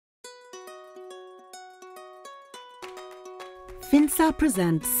Finsa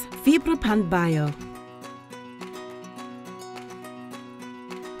presents Fibrapan Bio.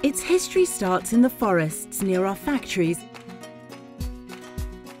 Its history starts in the forests near our factories.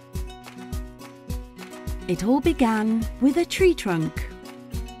 It all began with a tree trunk.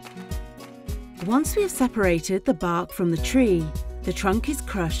 Once we have separated the bark from the tree, the trunk is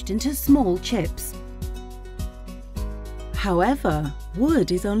crushed into small chips. However,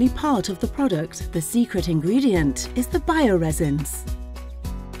 wood is only part of the product. The secret ingredient is the bioresins.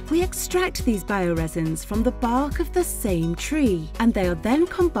 We extract these bioresins from the bark of the same tree, and they are then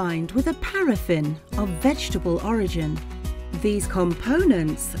combined with a paraffin of vegetable origin. These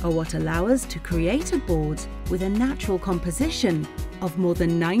components are what allow us to create a board with a natural composition of more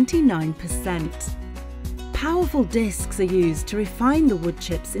than 99%. Powerful discs are used to refine the wood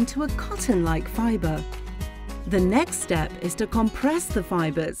chips into a cotton-like fibre. The next step is to compress the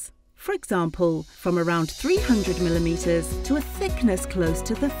fibres, for example, from around 300 mm to a thickness close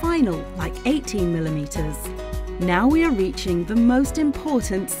to the final, like 18 mm. Now we are reaching the most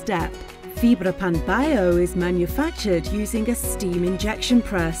important step. Fibrapan Bio is manufactured using a steam injection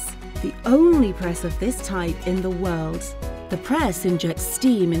press, the only press of this type in the world. The press injects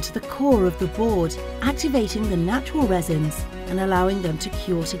steam into the core of the board, activating the natural resins and allowing them to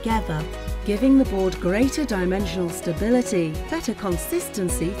cure together, giving the board greater dimensional stability, better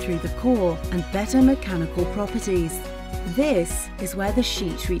consistency through the core, and better mechanical properties. This is where the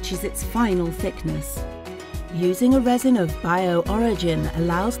sheet reaches its final thickness. Using a resin of bio origin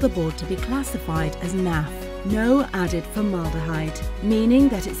allows the board to be classified as NAF, no added formaldehyde, meaning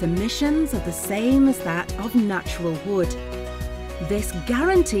that its emissions are the same as that of natural wood. This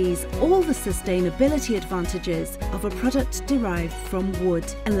guarantees all the sustainability advantages of a product derived from wood,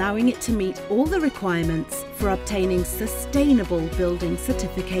 allowing it to meet all the requirements for obtaining sustainable building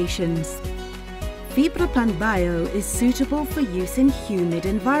certifications. Fibrapan Bio is suitable for use in humid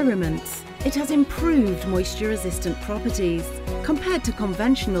environments. It has improved moisture-resistant properties compared to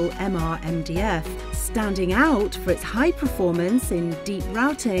conventional MR MDF, standing out for its high performance in deep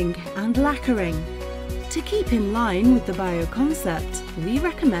routing and lacquering. To keep in line with the bio concept, we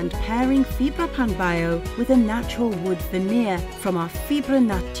recommend pairing Fibrapan Bio with a natural wood veneer from our Fibra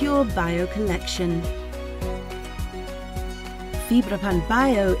Nature Bio collection. Fibrapan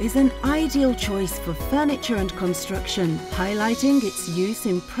Bio is an ideal choice for furniture and construction, highlighting its use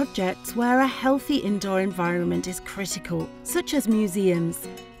in projects where a healthy indoor environment is critical, such as museums,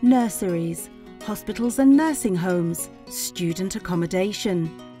 nurseries, hospitals and nursing homes, student accommodation.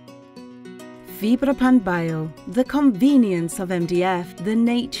 Fibrapan Bio, the convenience of MDF, the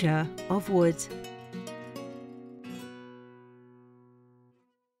nature of wood.